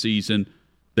turnover on the season.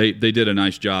 They did a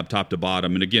nice job top to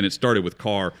bottom. And again, it started with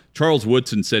Carr. Charles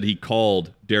Woodson said he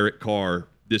called Derek Carr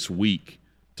this week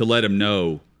to let him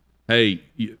know, hey,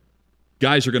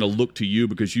 guys are going to look to you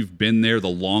because you've been there the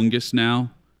longest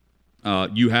now.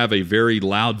 You have a very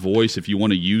loud voice if you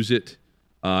want to use it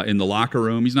in the locker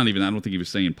room. I don't think he was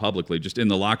saying publicly, just in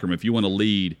the locker room. If you want to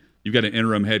lead, you've got an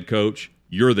interim head coach.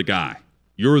 You're the guy.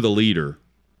 You're the leader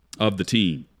of the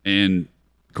team. And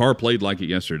Carr played like it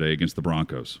yesterday against the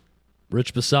Broncos.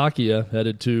 Rich Bisaccia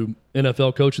headed to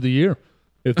NFL Coach of the Year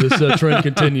if this trend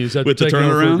continues. With the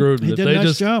turnaround? He did a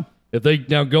nice job. If they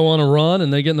now go on a run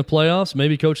and they get in the playoffs,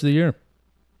 maybe Coach of the Year.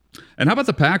 And how about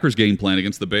the Packers game plan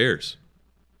against the Bears?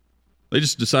 They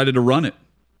just decided to run it.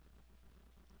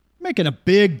 Making a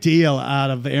big deal out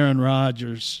of Aaron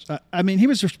Rodgers. I mean, he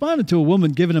was responding to a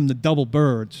woman giving him the double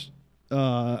birds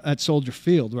at Soldier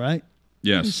Field, right?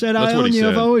 Yes. He said, that's I what own he you,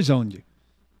 said. I've always owned you.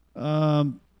 I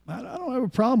don't have a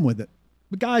problem with it.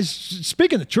 But guys,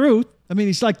 speaking the truth, I mean,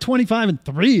 he's like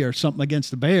 25-3 or something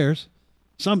against the Bears.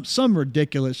 Some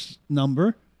ridiculous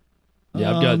number.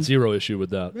 Yeah, I've got zero issue with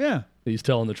that. Yeah. He's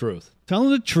telling the truth. Telling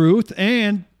the truth,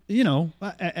 and,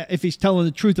 if he's telling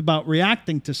the truth about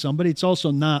reacting to somebody, it's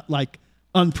also not like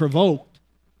unprovoked.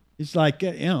 It's like,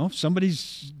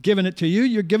 somebody's giving it to you,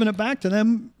 you're giving it back to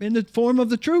them in the form of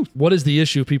the truth. What is the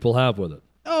issue people have with it?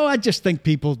 Oh, I just think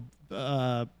people,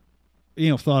 thought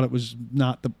it was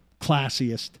not the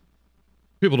classiest.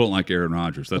 People don't like Aaron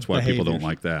Rodgers. That's why people don't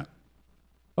like that.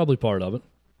 Probably part of it.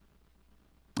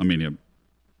 I mean,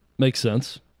 makes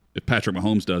sense. If Patrick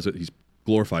Mahomes does it, he's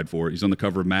glorified for it. He's on the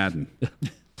cover of Madden.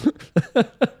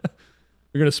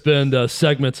 We're going to spend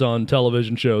segments on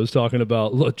television shows talking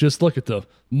about, just look at the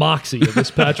moxie of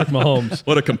this Patrick Mahomes.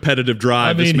 What a competitive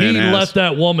drive this man has. He let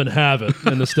that woman have it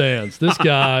in the stands. This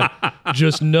guy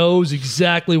just knows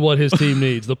exactly what his team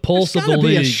needs. The pulse of the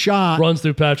league runs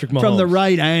through Patrick Mahomes. From the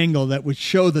right angle that would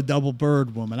show the double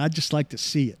bird woman. I'd just like to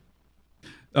see it.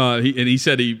 He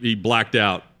said he blacked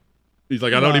out. He's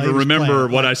like, I don't even remember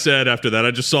what I said after that.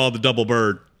 I just saw the double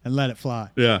bird. And let it fly.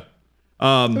 Yeah.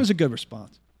 It was a good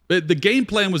response. The game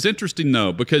plan was interesting,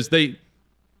 though, because they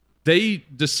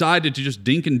decided to just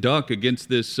dink and duck against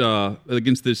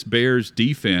this Bears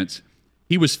defense.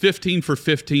 He was 15 for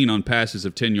 15 on passes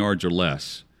of 10 yards or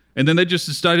less. And then they just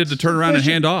decided to turn around and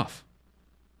hand off.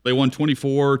 They won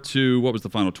 24 to, what was the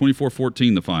final?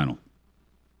 24-14 the final.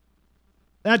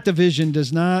 That division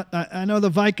does not – I know the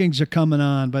Vikings are coming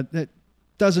on, but it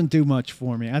doesn't do much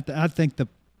for me. I think the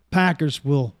Packers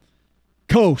will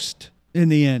coast in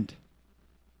the end.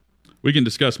 We can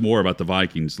discuss more about the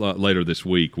Vikings later this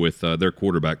week with their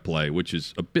quarterback play, which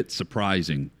is a bit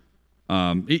surprising.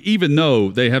 Even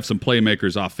though they have some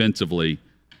playmakers offensively,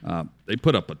 they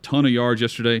put up a ton of yards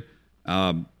yesterday.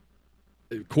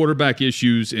 Quarterback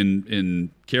issues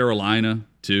in Carolina,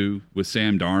 too, with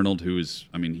Sam Darnold, who is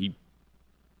 – I mean, he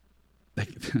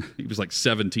was like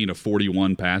 17 of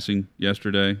 41 passing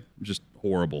yesterday. Just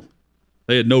horrible.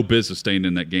 They had no business staying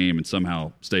in that game and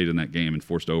somehow stayed in that game and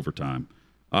forced overtime.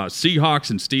 Seahawks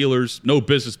and Steelers, no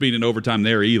business being in overtime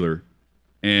there either.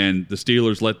 And the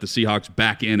Steelers let the Seahawks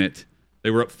back in it.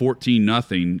 They were up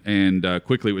 14-0, and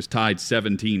quickly it was tied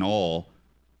 17-all.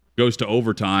 Goes to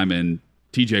overtime, and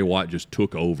T.J. Watt just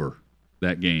took over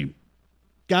that game.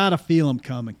 Gotta feel him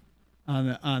coming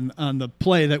on the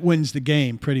play that wins the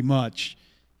game, pretty much,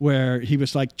 where he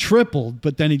was like tripled,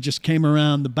 but then he just came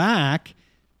around the back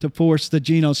to force the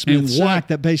Geno Smith sack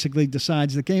that basically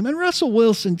decides the game. And Russell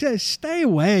Wilson, just stay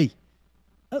away.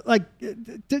 Like,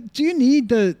 do you need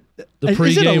the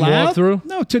pregame walkthrough?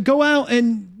 No, to go out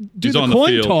and do the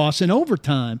coin toss in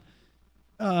overtime.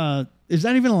 Is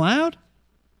that even allowed?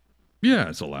 Yeah,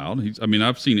 it's allowed.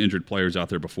 I've seen injured players out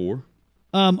there before.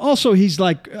 Also, he's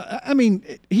like,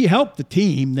 he helped the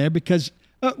team there because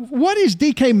what is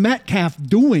DK Metcalf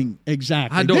doing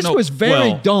exactly? I don't know. This was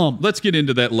very dumb. Let's get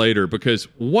into that later because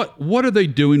what are they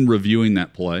doing reviewing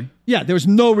that play? Yeah, there was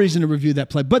no reason to review that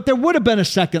play, but there would have been a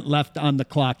second left on the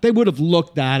clock. They would have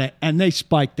looked at it, and they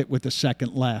spiked it with a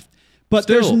second left. But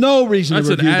there's no reason to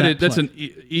review that play. That's an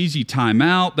easy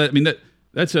timeout.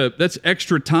 That's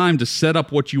extra time to set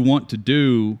up what you want to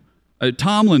do.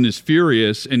 Tomlin is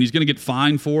furious, and he's going to get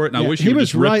fined for it, and I wish he would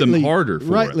just rip them harder for it.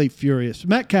 Rightly furious.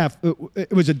 Metcalf,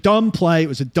 it was a dumb play. It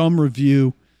was a dumb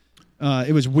review.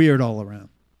 It was weird all around.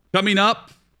 Coming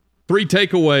up, 3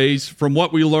 takeaways from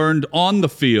what we learned on the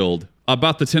field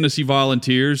about the Tennessee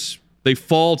Volunteers. They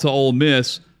fall to Ole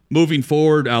Miss. Moving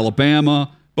forward,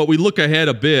 Alabama. But we look ahead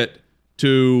a bit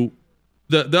to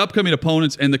the upcoming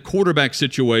opponents and the quarterback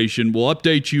situation. We'll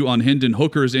update you on Hendon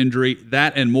Hooker's injury,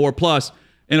 that and more. Plus,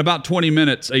 in about 20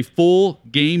 minutes, a full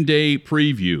game day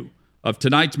preview of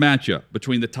tonight's matchup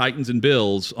between the Titans and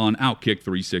Bills on Outkick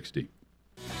 360.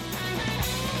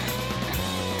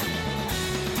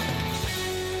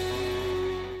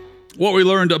 What we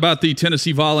learned about the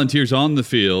Tennessee Volunteers on the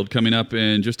field coming up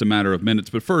in just a matter of minutes.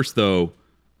 But first, though,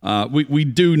 we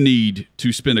do need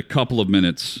to spend a couple of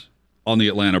minutes on the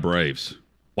Atlanta Braves.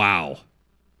 Wow,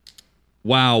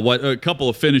 what a couple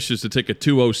of finishes to take a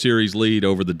 2-0 series lead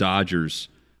over the Dodgers.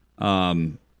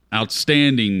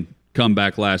 Outstanding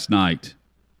comeback last night.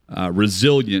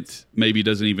 Resilient maybe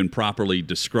doesn't even properly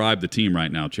describe the team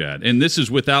right now, Chad. And this is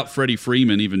without Freddie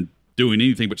Freeman even doing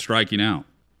anything but striking out.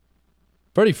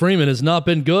 Freddie Freeman has not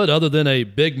been good other than a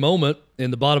big moment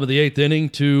in the bottom of the 8th inning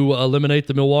to eliminate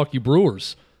the Milwaukee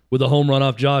Brewers with a home run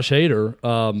off Josh Hader.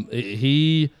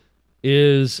 He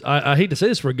is, I hate to say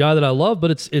this for a guy that I love,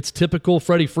 but it's typical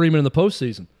Freddie Freeman in the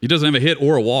postseason. He doesn't have a hit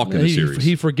or a walk in the series.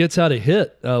 He forgets how to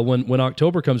hit when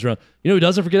October comes around. You know who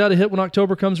doesn't forget how to hit when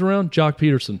October comes around? Jock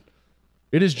Peterson.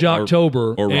 It is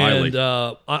Jocktober. Or Riley. And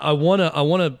I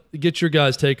wanna get your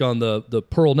guys' take on the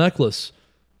pearl necklace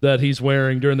that he's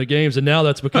wearing during the games, and now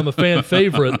that's become a fan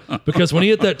favorite because when he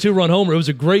hit that 2-run homer, it was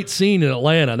a great scene in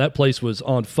Atlanta, and that place was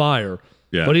on fire.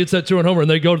 Yeah. But he hits that 2-run homer, and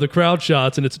they go to the crowd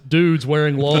shots, and it's dudes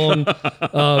wearing long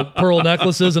pearl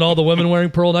necklaces and all the women wearing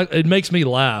pearl necklaces. It makes me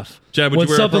laugh. Chad, would when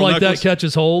you wear a something pearl like necklace? that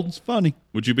catches hold. It's funny.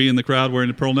 Would you be in the crowd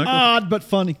wearing a pearl necklace? Odd, but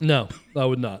funny. No, I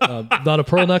would not. Not a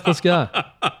pearl necklace guy.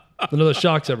 I know that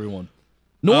shocks everyone.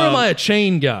 Nor am I a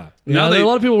chain guy. You know, there are a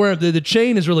lot of people wearing the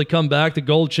chain has really come back, the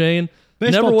gold chain.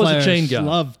 Baseball Never was players a chain guy.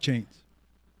 Love chains.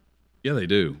 Yeah, they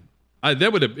do.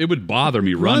 It would bother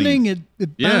me running.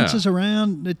 It bounces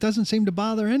around. It doesn't seem to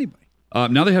bother anybody.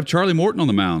 Now they have Charlie Morton on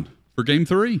the mound for Game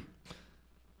 3.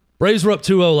 Braves were up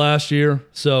 2-0 last year,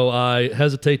 so I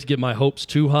hesitate to get my hopes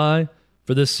too high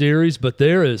for this series, but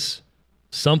there is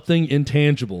something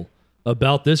intangible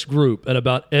about this group and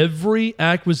about every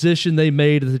acquisition they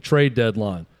made at the trade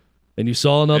deadline. And you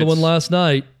saw another one last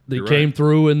night. They came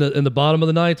through in the bottom of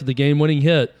the ninth with the game-winning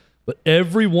hit. But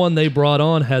everyone they brought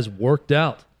on has worked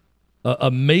out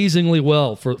amazingly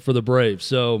well for the Braves.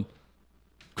 So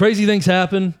crazy things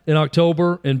happen in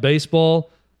October in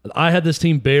baseball. I had this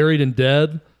team buried and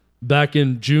dead back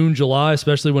in June, July,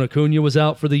 especially when Acuna was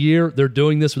out for the year. They're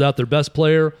doing this without their best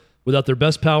player, without their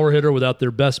best power hitter, without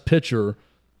their best pitcher.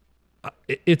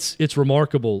 it's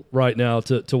remarkable right now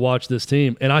to watch this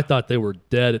team. And I thought they were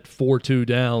dead at 4-2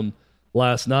 down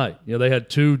last night. They had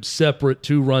two separate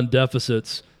 2-run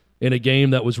deficits in a game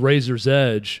that was razor's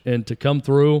edge, and to come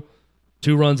through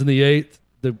 2 runs in the 8th,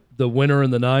 the winner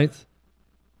in the 9th,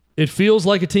 it feels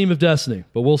like a team of destiny,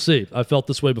 but we'll see. I felt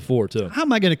this way before too. How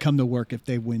am I going to come to work if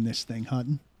they win this thing,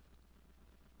 Hutton?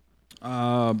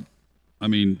 I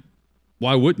mean,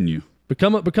 why wouldn't you?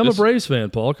 Become a Braves fan,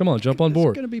 Paul. Come on, jump on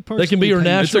board. They can be your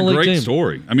National League team. It's a great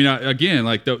story. I mean, again,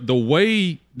 like the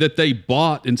way that they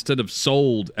bought instead of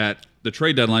sold at the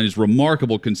trade deadline is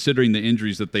remarkable, considering the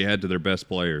injuries that they had to their best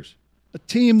players. A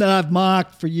team that I've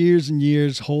mocked for years and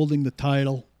years holding the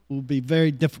title will be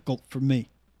very difficult for me.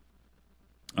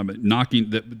 I mean,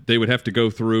 they would have to go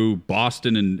through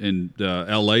Boston and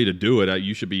L.A. to do it.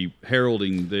 You should be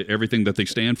heralding everything that they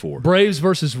stand for. Braves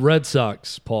versus Red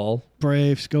Sox, Paul.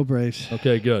 Braves, go Braves.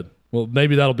 Okay, good. Well,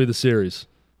 maybe that'll be the series,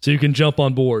 so you can jump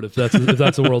on board if that's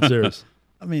the World Series.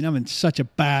 I mean, I'm in such a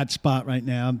bad spot right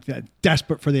now. I'm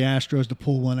desperate for the Astros to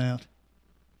pull one out.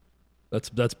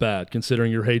 That's bad,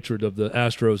 considering your hatred of the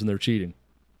Astros and their cheating.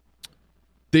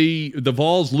 The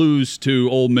Vols lose to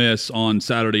Ole Miss on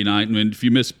Saturday night. I mean, if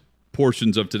you missed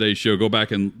portions of today's show, go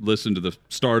back and listen to the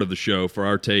start of the show for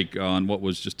our take on what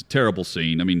was just a terrible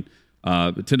scene. I mean,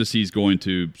 Tennessee's going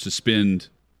to suspend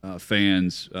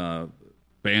fans,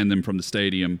 ban them from the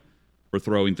stadium for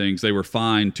throwing things. They were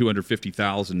fined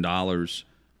 $250,000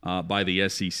 by the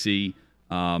SEC.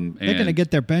 They're going to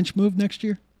get their bench moved next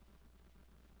year?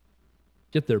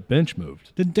 Get their bench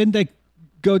moved? Didn't they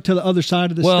go to the other side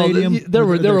of the stadium? There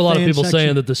were a lot of people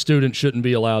saying that the student shouldn't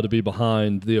be allowed to be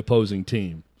behind the opposing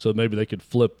team. So maybe they could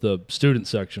flip the student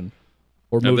section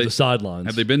or move the sidelines.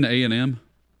 Have they been to A&M?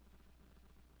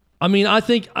 I mean, I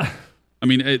think... I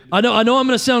mean, I know I'm going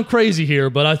to sound crazy here,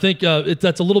 but I think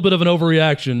that's a little bit of an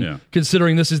overreaction,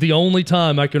 considering this is the only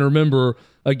time I can remember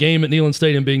a game at Neyland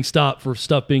Stadium being stopped for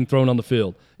stuff being thrown on the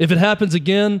field. If it happens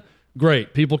again,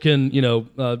 great. People can,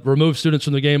 remove students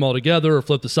from the game altogether or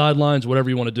flip the sidelines, whatever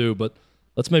you want to do. But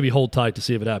let's maybe hold tight to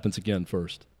see if it happens again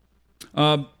first.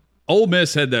 Ole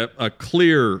Miss had a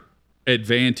clear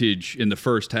advantage in the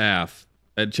first half.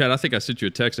 And Chad, I think I sent you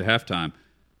a text at halftime.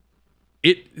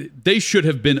 They should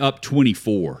have been up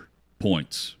 24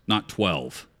 points, not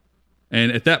 12.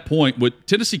 And at that point, when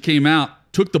Tennessee came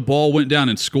out, took the ball, went down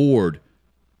and scored,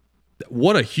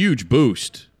 what a huge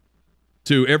boost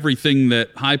to everything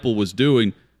that Heupel was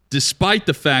doing, despite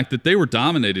the fact that they were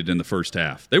dominated in the first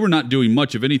half. They were not doing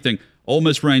much of anything. Ole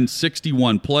Miss ran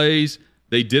 61 plays.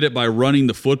 They did it by running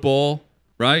the football,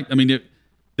 right? I mean,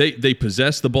 they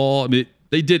possessed the ball. I mean,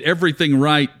 they did everything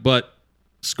right, but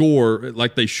score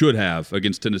like they should have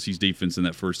against Tennessee's defense in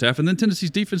that first half. And then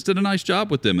Tennessee's defense did a nice job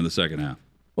with them in the second half.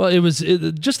 Well,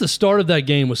 just the start of that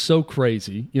game was so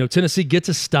crazy. Tennessee gets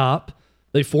a stop.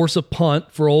 They force a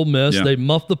punt for Ole Miss. Yeah. They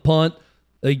muff the punt.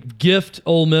 They gift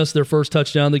Ole Miss their first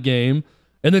touchdown of the game.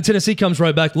 And then Tennessee comes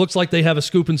right back. Looks like they have a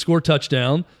scoop and score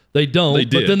touchdown. They don't.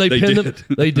 But then they pin them.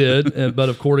 They did. But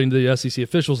according to the SEC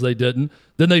officials, they didn't.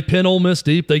 Then they pin Ole Miss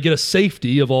deep. They get a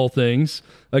safety, of all things,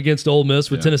 against Ole Miss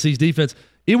with Tennessee's defense.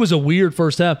 It was a weird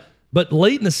first half. But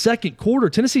late in the second quarter,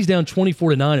 Tennessee's down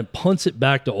 24-9 and punts it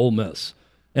back to Ole Miss.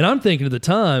 And I'm thinking at the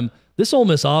time, this Ole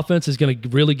Miss offense is going to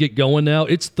really get going now.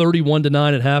 It's 31-9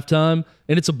 at halftime,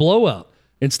 and it's a blowout.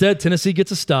 Instead, Tennessee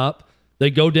gets a stop. They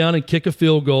go down and kick a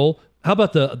field goal. How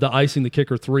about the icing the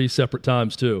kicker 3 separate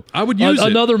times, too? I would use it.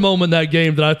 Another moment in that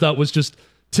game that I thought was just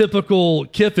typical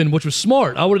Kiffin, which was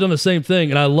smart. I would have done the same thing,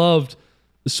 and I loved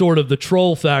sort of the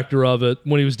troll factor of it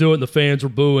when he was doing it and the fans were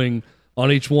booing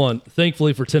on each one.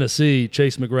 Thankfully for Tennessee,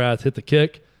 Chase McGrath hit the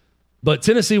kick. But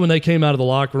Tennessee, when they came out of the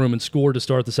locker room and scored to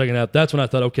start the second half, that's when I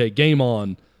thought, okay, game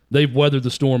on. They've weathered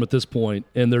the storm at this point,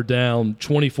 and they're down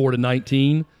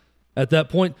 24-19 at that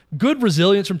point. Good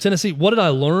resilience from Tennessee. What did I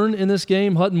learn in this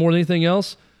game, Hutton, more than anything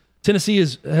else? Tennessee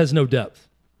has no depth.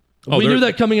 We knew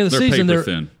that coming into the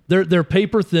season. They're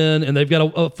paper thin, and they've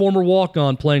got a former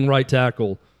walk-on playing right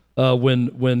tackle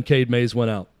when Cade Mays went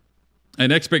out.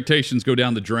 And expectations go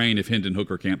down the drain if Hendon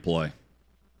Hooker can't play.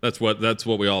 That's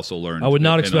what we also learned. I would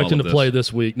not expect him to play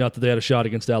this week. Not that they had a shot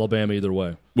against Alabama either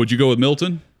way. Would you go with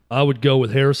Milton? I would go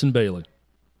with Harrison Bailey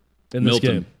in this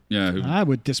game. Yeah, I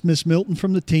would dismiss Milton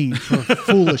from the team for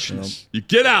foolishness. You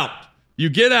get out. You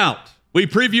get out. We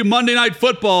preview Monday Night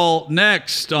Football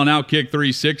next on Outkick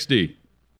 360.